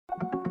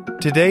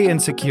Today in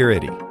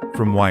Security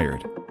from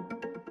Wired.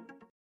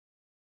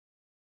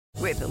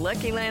 With the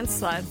Lucky Land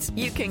Slots,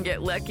 you can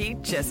get lucky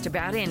just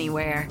about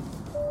anywhere.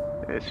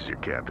 This is your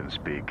captain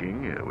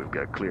speaking. We've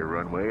got clear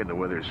runway and the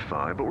weather's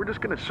fine, but we're just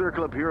going to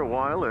circle up here a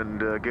while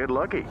and get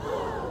lucky.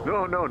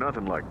 No,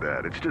 nothing like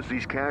that. It's just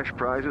these cash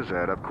prizes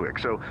add up quick.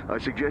 So I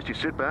suggest you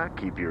sit back,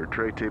 keep your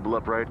tray table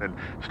upright, and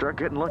start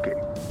getting lucky.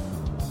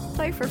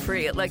 Play for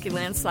free at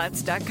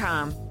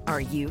LuckyLandSlots.com. Are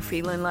you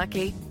feeling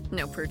lucky?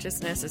 No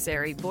purchase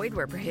necessary. Void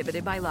where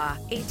prohibited by law.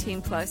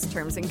 18 plus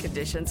terms and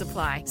conditions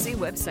apply. See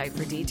website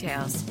for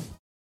details.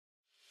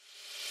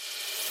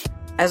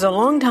 As a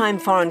longtime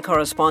foreign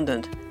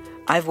correspondent,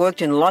 I've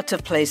worked in lots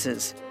of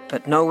places,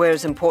 but nowhere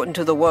as important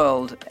to the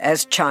world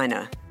as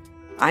China.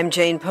 I'm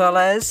Jane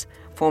Perlez,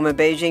 former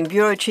Beijing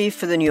bureau chief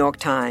for the New York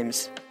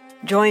Times.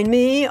 Join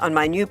me on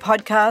my new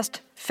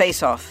podcast,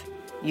 Face Off,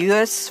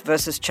 U.S.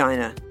 versus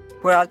China,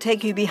 where I'll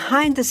take you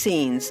behind the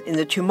scenes in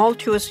the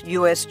tumultuous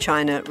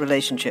U.S.-China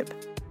relationship.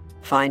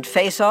 Find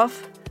Face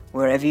Off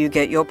wherever you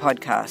get your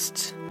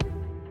podcasts.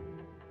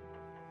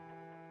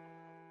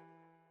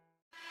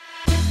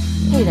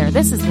 Hey there,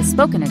 this is the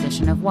spoken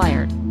edition of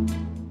Wired.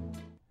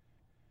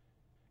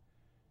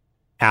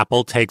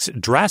 Apple takes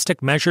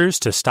drastic measures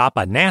to stop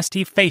a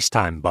nasty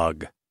FaceTime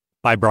bug,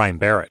 by Brian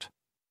Barrett.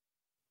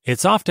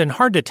 It's often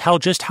hard to tell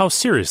just how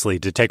seriously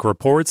to take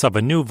reports of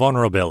a new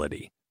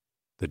vulnerability.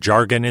 The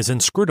jargon is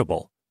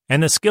inscrutable,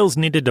 and the skills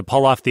needed to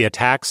pull off the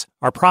attacks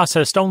are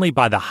processed only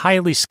by the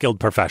highly skilled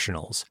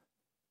professionals.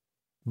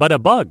 But a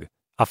bug,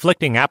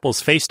 afflicting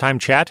Apple's FaceTime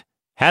chat,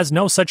 has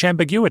no such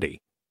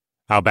ambiguity.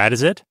 How bad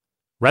is it?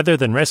 Rather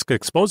than risk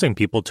exposing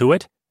people to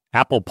it,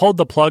 Apple pulled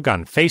the plug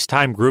on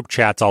FaceTime group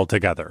chats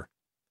altogether.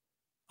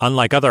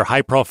 Unlike other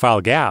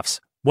high-profile gaffes,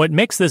 what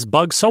makes this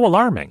bug so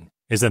alarming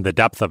isn't the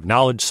depth of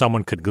knowledge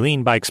someone could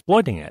glean by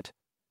exploiting it.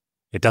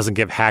 It doesn't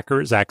give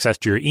hackers access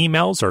to your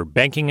emails or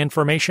banking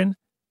information.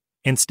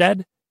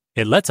 Instead,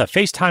 it lets a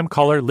FaceTime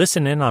caller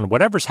listen in on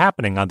whatever's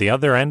happening on the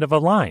other end of a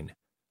line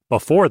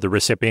before the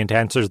recipient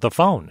answers the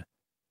phone.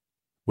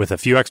 With a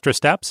few extra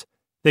steps,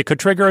 they could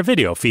trigger a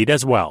video feed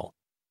as well.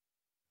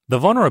 The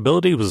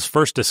vulnerability was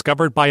first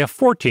discovered by a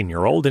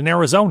 14-year-old in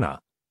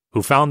Arizona,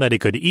 who found that he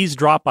could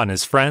eavesdrop on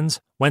his friends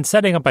when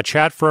setting up a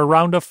chat for a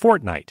round of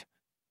Fortnite.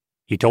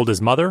 He told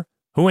his mother,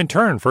 who in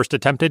turn first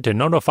attempted to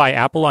notify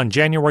Apple on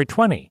January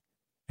 20,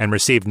 and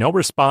received no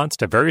response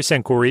to various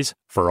inquiries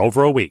for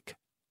over a week.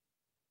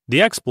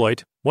 The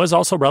exploit was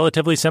also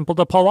relatively simple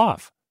to pull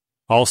off.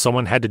 All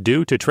someone had to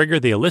do to trigger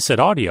the illicit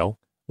audio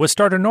was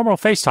start a normal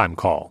FaceTime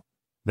call,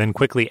 then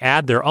quickly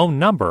add their own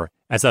number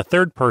as a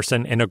third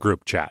person in a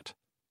group chat.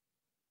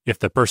 If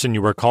the person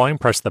you were calling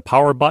pressed the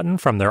power button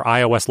from their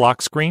iOS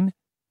lock screen,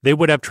 they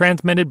would have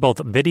transmitted both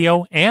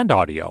video and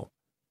audio.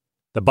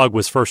 The bug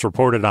was first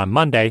reported on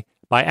Monday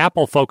by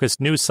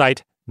Apple-focused news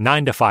site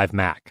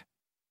 9to5Mac.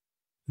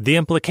 The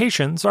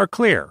implications are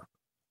clear.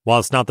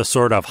 While it's not the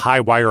sort of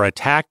high-wire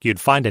attack you'd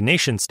find a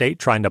nation-state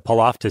trying to pull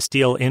off to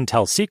steal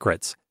Intel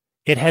secrets,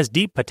 it has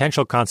deep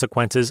potential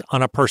consequences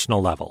on a personal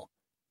level.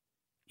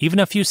 Even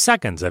a few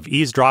seconds of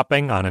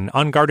eavesdropping on an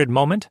unguarded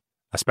moment,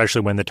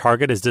 especially when the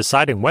target is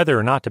deciding whether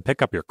or not to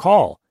pick up your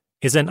call,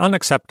 is an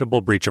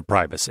unacceptable breach of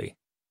privacy.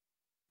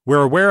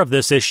 We're aware of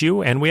this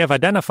issue, and we have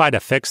identified a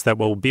fix that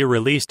will be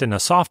released in a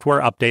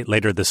software update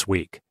later this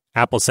week,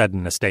 Apple said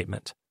in a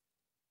statement.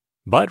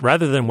 But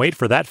rather than wait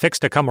for that fix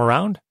to come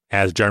around,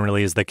 as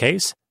generally is the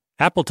case,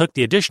 Apple took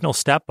the additional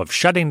step of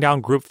shutting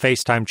down group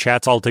FaceTime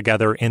chats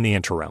altogether in the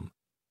interim.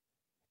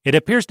 It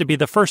appears to be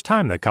the first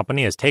time the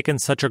company has taken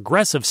such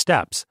aggressive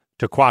steps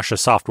to quash a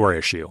software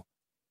issue.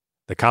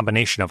 The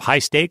combination of high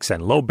stakes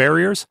and low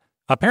barriers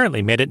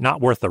apparently made it not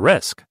worth the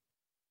risk.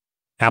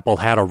 Apple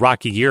had a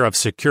rocky year of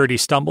security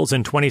stumbles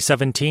in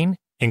 2017,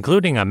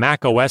 including a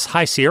macOS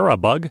High Sierra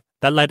bug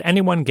that let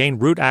anyone gain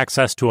root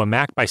access to a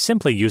Mac by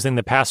simply using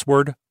the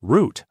password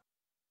root.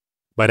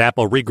 But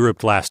Apple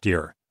regrouped last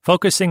year,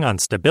 focusing on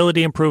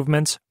stability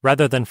improvements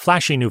rather than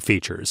flashy new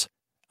features,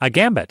 a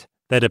gambit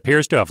that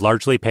appears to have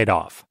largely paid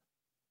off.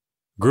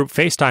 Group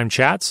FaceTime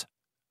chats,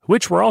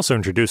 which were also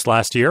introduced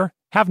last year,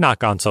 have not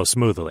gone so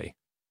smoothly.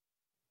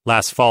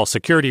 Last fall,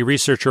 security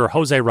researcher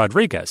Jose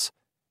Rodriguez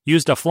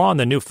used a flaw in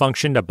the new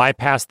function to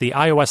bypass the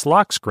iOS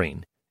lock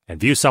screen and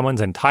view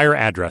someone's entire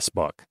address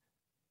book.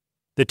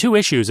 The two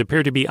issues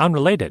appear to be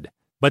unrelated,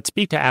 but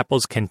speak to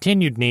Apple's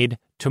continued need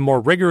to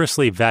more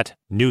rigorously vet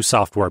new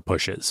software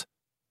pushes.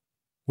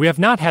 We have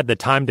not had the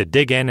time to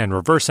dig in and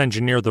reverse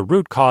engineer the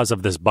root cause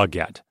of this bug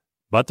yet,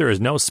 but there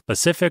is no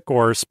specific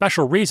or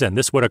special reason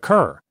this would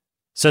occur,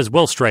 says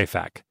Will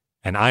Strafak,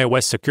 an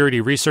iOS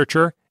security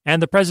researcher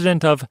and the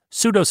president of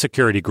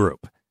Pseudo-Security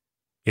Group.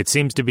 It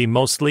seems to be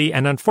mostly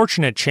an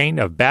unfortunate chain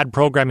of bad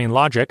programming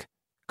logic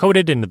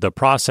coded into the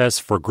process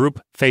for group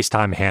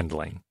FaceTime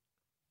handling.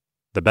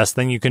 The best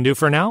thing you can do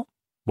for now?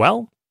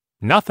 Well,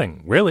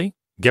 nothing, really,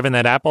 given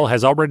that Apple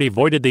has already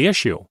voided the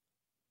issue.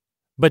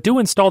 But do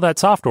install that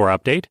software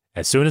update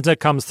as soon as it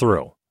comes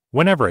through,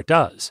 whenever it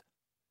does.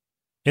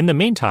 In the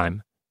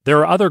meantime, there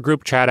are other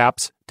group chat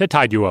apps to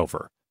tide you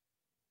over.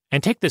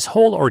 And take this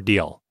whole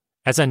ordeal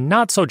as a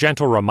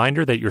not-so-gentle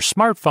reminder that your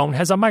smartphone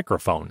has a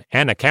microphone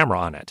and a camera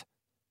on it.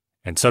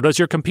 And so does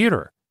your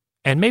computer.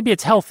 And maybe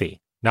it's healthy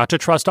not to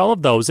trust all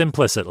of those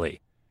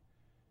implicitly.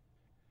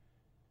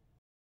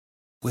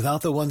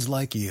 Without the ones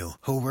like you,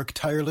 who work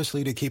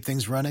tirelessly to keep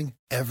things running,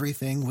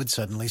 everything would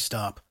suddenly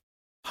stop.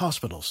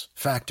 Hospitals,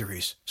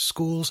 factories,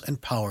 schools,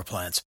 and power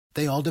plants,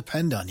 they all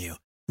depend on you.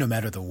 No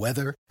matter the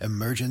weather,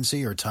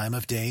 emergency, or time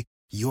of day,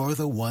 you're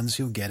the ones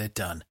who get it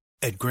done.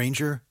 At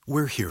Grainger,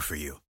 we're here for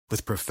you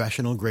with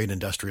professional-grade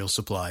industrial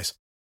supplies.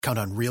 Count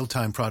on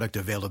real-time product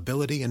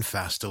availability and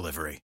fast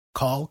delivery.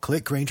 Call,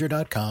 click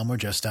Grainger.com, or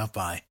just stop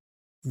by.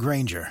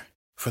 Grainger,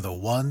 for the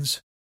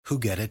ones who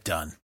get it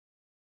done.